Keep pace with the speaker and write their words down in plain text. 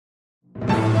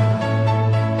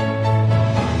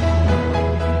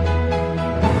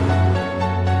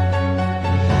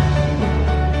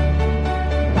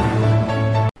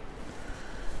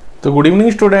तो good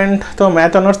evening student. तो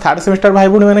math honours third semester भाई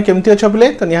भूणी मैंने केमती अच्छे पिले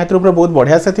तो निहाती रूप बहुत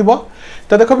बढ़िया से थी।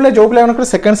 तो देखो पिले जो पिला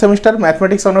second semester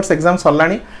mathematics honours exam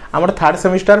सरलानी आमर थर्ड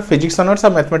सेमिस्टर फिजिक्स ऑनर्स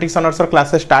और मैथमेटिक्स ऑनर्स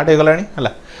क्लासेस स्टार्ट हो गलानी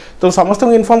है। तो समस्त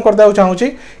को इनफॉर्म करदे चाहूँगी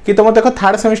कि तुम देखो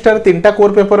थर्ड सेमिस्टर 3टा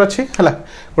कोर पेपर अच्छी है।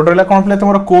 गोटे रहा कौन पे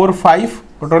तुम कोर 5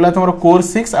 गोटे रहा तुम कोर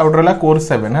 6 आ गोटे रहा कोर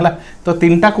 7 है। तो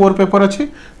 3टा कोर पेपर अच्छी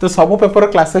तो सब पेपर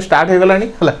क्लासेस स्टार्ट हो गलानी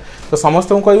है। तो समस्त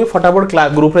को कह फटाफट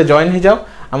ग्रुप रे जॉइन हो जाओ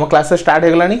आम क्लास स्टार्ट हो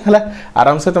गलानी है।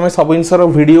 आराम से तुम सब जिनसर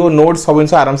वीडियो नोट सब जिन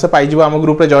आराम से पाइज आम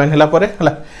ग्रुप रे जॉइन होला परे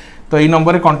है। तो यही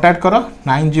नंबर कांटेक्ट करो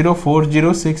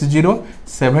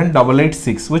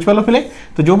 9040607886 बुझिपाल पिले।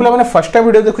 तो जो पिला मैंने फर्स्ट टाइम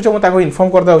वीडियो देखुछ मुझे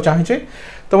इनफॉर्म करदे चाहिए।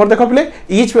 तो मोर देख पिले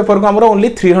ईच पेपर को आमर ओनली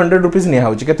 300 रुपीज निया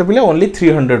होची केते पिले ओनली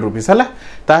 300 रुपीज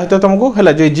है। तो तुमको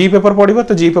है जो जी पेपर पढ़ो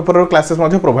तो जी पेपर क्लासेस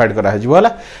प्रोवाइड करा है।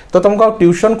 तो तुमको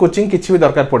ट्यूशन कोचिंग किसी भी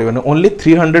दरकार पड़े only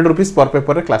 300 rupees per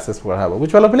paper classes पढ़ा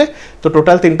बुझिपाल पिले। तो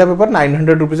टोटाल 3टा पेपर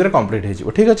 900 रुपीज कम्प्लीट हो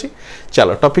ठीक अच्छे।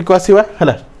 चलो टॉपिक को आसीबा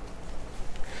है।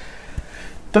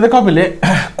 तो देखो पिले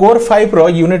कोर 5 रो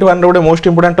यूनिट 1 रोटे मोस्ट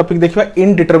इंपोर्टेंट टॉपिक देखिबा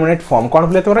इनडिटरमिनेट फॉर्म कौन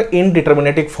पिले तुम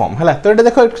इनडिटरमिनेटिक फॉर्म है। तो ये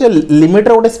देखो लिमिट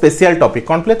रोटे स्पेशल टॉपिक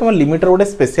कौन पिले तुम लिमिट रोटे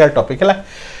स्पेशल टॉपिक है।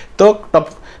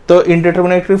 तो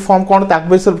इनडिटरमिनेटिक फॉर्म कौन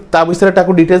विषय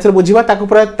डिटेल्स रे बुझिबा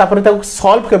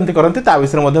सॉल्व केमती करंती ता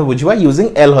विषय मध्ये बुझिबा यूजिंग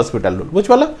एल हॉस्पिटल रूल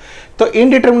बुझिपाल। तो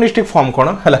इनडिटरमिनेटिक फॉर्म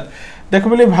कौन है देखो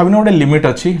बोले भाविन गोटे लिमिट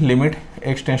अच्छी limit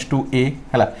x tends to a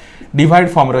है डिवाइड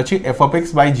फॉर्म रे अच्छी f of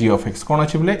x by g of x कौन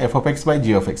अच्छी बोले f of x by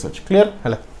g of x अच्छी क्लियर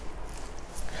है।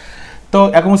 तो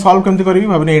या मुझे सॉल्व केमती करी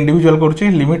भाविन इंडिविजुअल करूची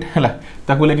लिमिट है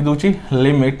ताकू लिखि दूची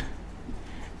limit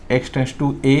x tends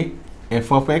to a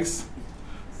f of x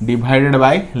divided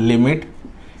by limit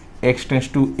x tends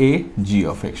to a g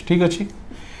of x ठीक अच्छी।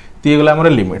 तो ये गला हमर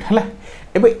लिमिट है।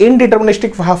 एबे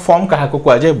इनडिटरमिनेटिक फॉर्म कहा को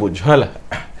कह जाय बुझ है।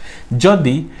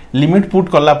 जदि लिमिट पुट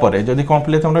कला परे जदि कौन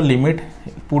पे तुम लिमिट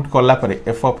पुट कला परे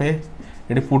एफ ऑफ ए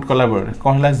ये पुट कला परे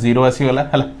कौन है 0 आसीगला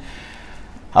है।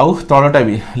 आउ तलटा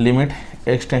भी limit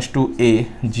x tends to a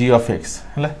g of x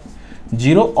है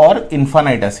 0 और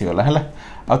इनफाइनाइट आसीगला है।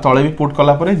 आ तले भी पुट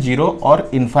कला परे 0 और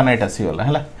इनफाइनाइट आसीगला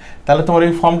है। ताले तुम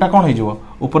ये फॉर्मटा कौन हो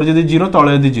ऊपर जदि 0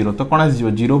 तले जदि 0 तो कौन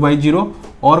आसीजो 0 by 0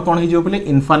 और कौन हो पे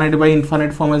इनफाइनाइट by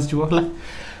इनफाइनाइट फॉर्म आसीजो है।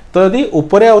 तो यदि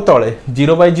ऊपर आउ तले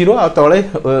 0 by 0 आ तले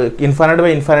इनफाइनाइट by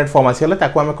इनफाइनाइट फॉर्म आसीगला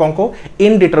ताको आमे कोन को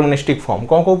इनडिटरमिनेटिक फॉर्म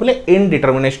कोन को बोले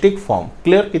इनडिटरमिनेटिक फॉर्म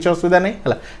क्लियर किछ असुविधा नहीं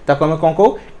है। ताको आमे कोन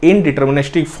को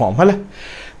इनडिटरमिनेटिक फॉर्म है।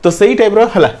 तो सही टाइप रो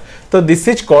है। तो this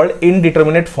is called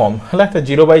indeterminate form है। तो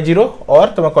 0 by 0 और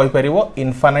तुम कहि परिवो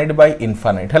इनफाइनाइट by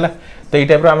इनफाइनाइट है। तो ये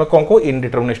टाइप रो आमे कोन को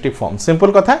इनडिटरमिनेटिक फॉर्म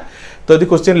सिंपल कथा। तो यदि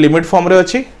क्वेश्चन लिमिट फॉर्म रे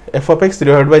अछि f of x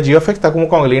divided by g of x ताको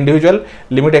कोन गले individual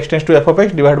limit x tends to f of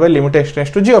x divided by limit x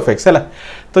tends to g of x है।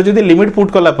 तो जदि लिमिट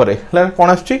पुट कला परे कोन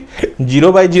आछि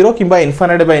 0 by 0 किबा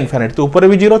इनफाइनाइट by इनफाइनाइट तो ऊपर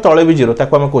भी 0 तळे भी 0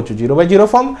 ताको हम कहू 0 by 0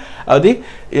 फॉर्म। यदि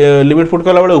लिमिट पुट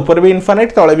कला बेले ऊपर भी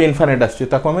इनफाइनाइट तळे भी इनफाइनाइट आछि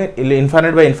ताको हम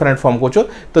इनफाइनाइट by इनफाइनाइट फॉर्म कहू।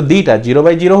 तो दीटा 0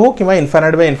 by 0 हो किबा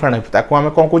इनफाइनाइट by इनफाइनाइट ताको हम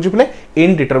कोन कहू पले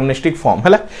इनडिटरमिनेटिक फॉर्म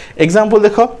है। एग्जांपल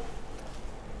देखो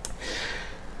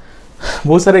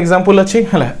बहुत सारे एग्जांपल अच्छी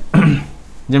है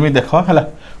जमी देख है।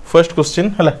 फर्स्ट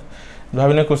क्वेश्चन है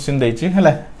भाविने क्वेश्चन देछि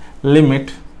है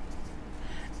limit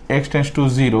x tends to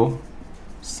 0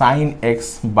 sin x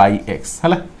by x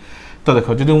है। तो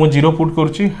देखो जदि मु 0 पुट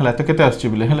करूची है तो केते आछि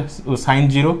बिले है sin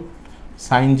 0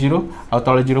 आ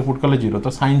तळे 0 पुट कले 0 तो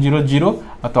sin 0 0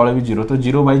 आ तळे भी 0 तो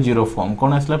 0 by 0 फॉर्म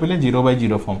कौन आसला पहिले 0 by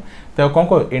 0 फॉर्म। तो कौन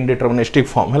को इनडिटरमिनेटिक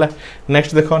फॉर्म है।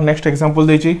 नेक्स्ट देखो नेक्स्ट एग्जांपल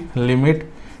देछि लिमिट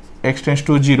x टेंड्स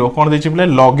टू 0 कौन देछि पहिले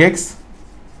log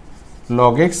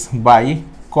x by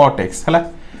cot x है।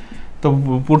 तो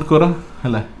पुट करो है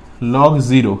log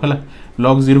 0 है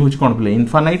log 0 होछि कौन पहिले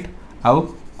इनफाइनाइट आउ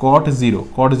cot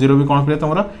 0 भी कौन पहिले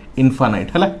तुमरा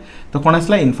इनफाइनाइट है। तो कौन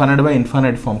आसला इनफाइनाइट by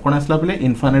इनफाइनाइट फॉर्म कौन आसला पहिले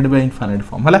इनफाइनाइट by इनफाइनाइट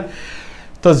फॉर्म है।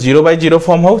 तो 0 by 0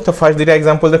 फॉर्म हो तो फर्स्ट दुटा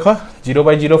एग्जांपल देखो 0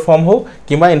 by 0 फॉर्म हो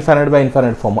किबा इनफाइनाइट by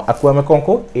इनफाइनाइट फॉर्म आपको हमें कोन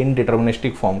को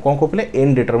इनडिटरमिनेटिक फॉर्म कोन को पले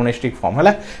इनडिटरमिनेटिक फॉर्म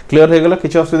है। क्लियर हो गेलो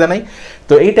किछ असुविधा नहीं।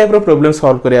 तो एई टाइप रो प्रॉब्लम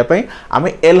सॉल्व करिया पई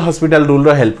हमें एल हॉस्पिटल रूल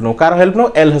रो help no car help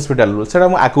no L hospital rule सेटा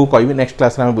हम आकू कहबी नेक्स्ट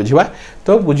क्लास रे हम बुझिबा।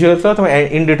 तो बुझियो तो तुम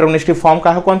इनडिटरमिनेटिक फॉर्म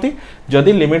काहा कोनती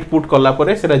जदी लिमिट पुट करला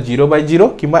परे सेटा 0 by 0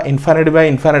 किबा इनफाइनाइट by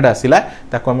इनफाइनाइट आसिला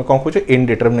ताको हमें कोन कहू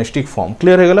इनडिटरमिनेटिक फॉर्म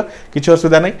क्लियर हो गेलो किछ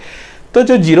असुविधा नहीं। तो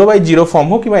जो 0 by 0 फॉर्म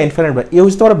हो कि इनफाइनाइट बाय ये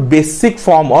होछि तोरा basic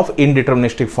form of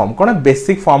इनडिटरमिनेटिक form cone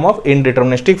basic form of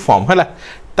इनडिटरमिनेटिक form है।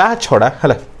 ता छोड़ा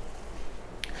है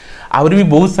आउरी भी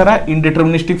बहुत सारा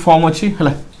इनडिटरमिनेटिक फॉर्म अछि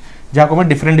है जहा को हम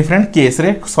डिफरेंट केस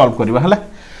रे सॉल्व करबा है।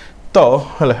 तो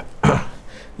है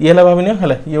ये ला भाबिनियो है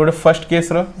ये गोटे फर्स्ट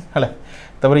केस रो है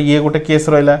तबर ये गोटे केस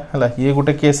रहला है ये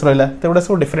गोटे केस रहला तो गोटे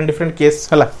सब डिफरेंट केस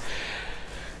है।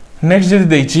 नेक्स्ट जदि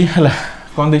देछि है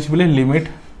कौन देखिए बोले limit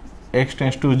x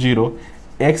tends to 0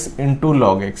 x into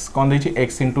log x कौन देखिए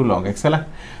x इंटू लॉग एक्स है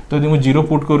तो यदि मुझे 0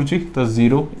 पुट करुच्ची तो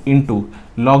 0 इंटू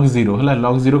लॉग 0 है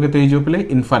लॉग 0 के पे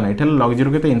इनफाइनाइट है लॉग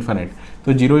 0 के इनफाइनाइट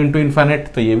तो 0 इंटू इनफाइनाइट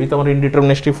तो ये भी तुम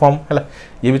इनडिटरमिनेटिव फॉर्म है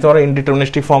ये भी तुम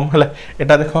इनडिटरमिनेटिव फॉर्म है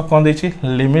एटा देख कौन देखिए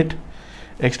limit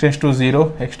x tends to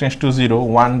 0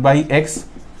 1 by x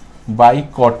by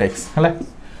cot x है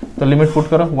तो लिमिट पुट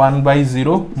करो 1 बाई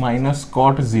 0 माइनस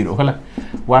कॉट 0 है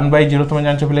 1 बाई 0 तुम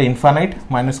जान पे इनफाइनाइट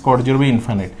माइनस कॉट 0 भी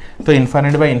इनफाइनाइट तो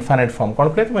इनफाइनाइट बाय इनफाइनाइट फॉर्म कौन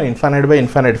पे तुम इनफाइनाइट बाय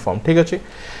इनफाइनाइट फॉर्म ठीक अच्छे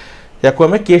या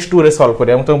आम केस 2 रे सॉल्व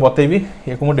करिया तुमको बतेबी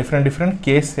या डिफरेंट डिफरेंट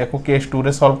केस या केस 2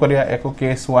 रे सॉल्व करिया या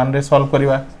केस 1 रे सॉल्व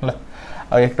करिया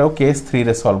आ एक केस 3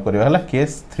 रे सॉल्व करिया है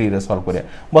केस 3 रे सॉल्व करिया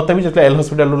बतेबी जो एल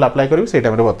हॉस्पिटल रूल अप्लाई करियो से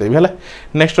टाइम रे बतेबी है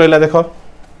नेक्स्ट रहला देखो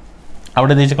आ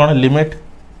गटे देछि कोन लिमिट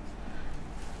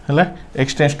है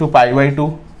x tends to pi by 2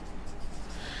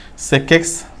 sec x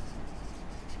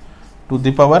to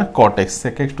the power cot x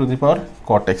sec x to the power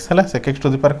cot x है sec x to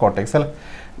the power cot x है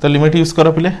तो लिमिट यूज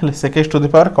करो पिले sec x to the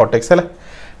power cot x है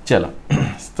चलो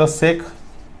तो sec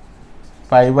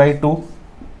pi by 2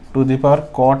 to the power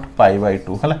cot pi by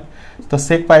 2 है तो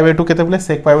sec पाई बाई 2 केते बोले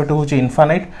sec पाई बाई 2 होची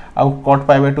infinite uh cot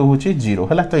pi by 2 होची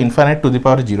 0 है तो infinite to the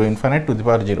power 0 infinite to the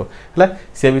power 0 है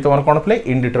से भी तुम कौन प्ले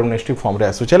इनडिटरमिनेटिव फॉर्म रे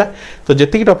आसु चला तो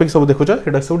जति टॉपिक सब देखो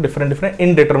एटा सब डिफरेंट डिफरेंट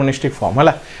इनडिटरमिनेटिव फॉर्म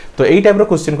है तो एई टाइप रो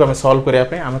क्वेश्चन को हम सॉल्व करिया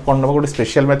पे हम कोन नबो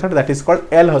special method that is called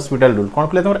L hospital rule कौन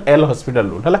प्ले तुम एल हॉस्पिटल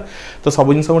रूल है तो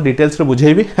सब जिन सब डिटेल्स रे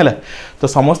बुझेबी है तो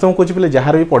समस्त को कहछि पे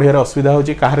जहार भी पढियार असुविधा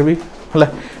होची काहर भी है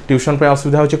ट्यूशन पे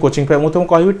असुविधा होची कोचिंग पे मु तुम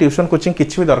कहबी ट्यूशन कोचिंग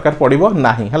किछि भी दरकार पड़िबो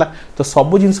नाही है तो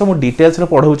सब जिनस मु डिटेल्स रे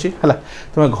पढौची है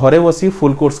तुम घरे बसी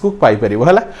फुल कोर्स को पाई परिबो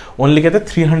है ओनली केते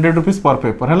 300 रुपीस पर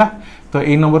पेपर है तो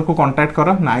ए नंबर को कांटेक्ट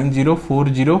करो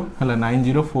 9040 है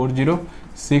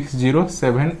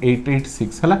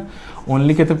 9040607886 है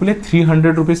ओनली केते पले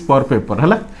 300 रुपीस पर पेपर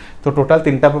है तो टोटल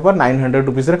 3टा पेपर 900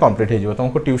 रुपीस रे कंप्लीट हो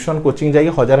तुमको ट्यूशन कोचिंग जाई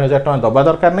 1000 टका दबा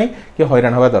दरकार नहीं कि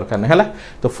हैरान हवा दरकार नहीं है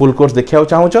तो फुल कोर्स देखिया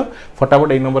चाहूच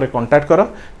फटाफट ए नंबर रे कांटेक्ट करो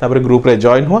तापर ग्रुप रे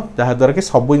जॉइन हो जहाँ द्वारा कि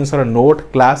सब जिनसर नोट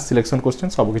क्लास सिलेक्शन क्वेश्चन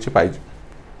सब किछि पाइज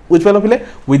बुझ पालो पिले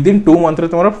विदिन 2 मंथ रे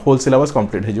तुम होल सिलेबस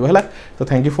कंप्लीट हो है तो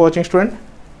thank you for watching student.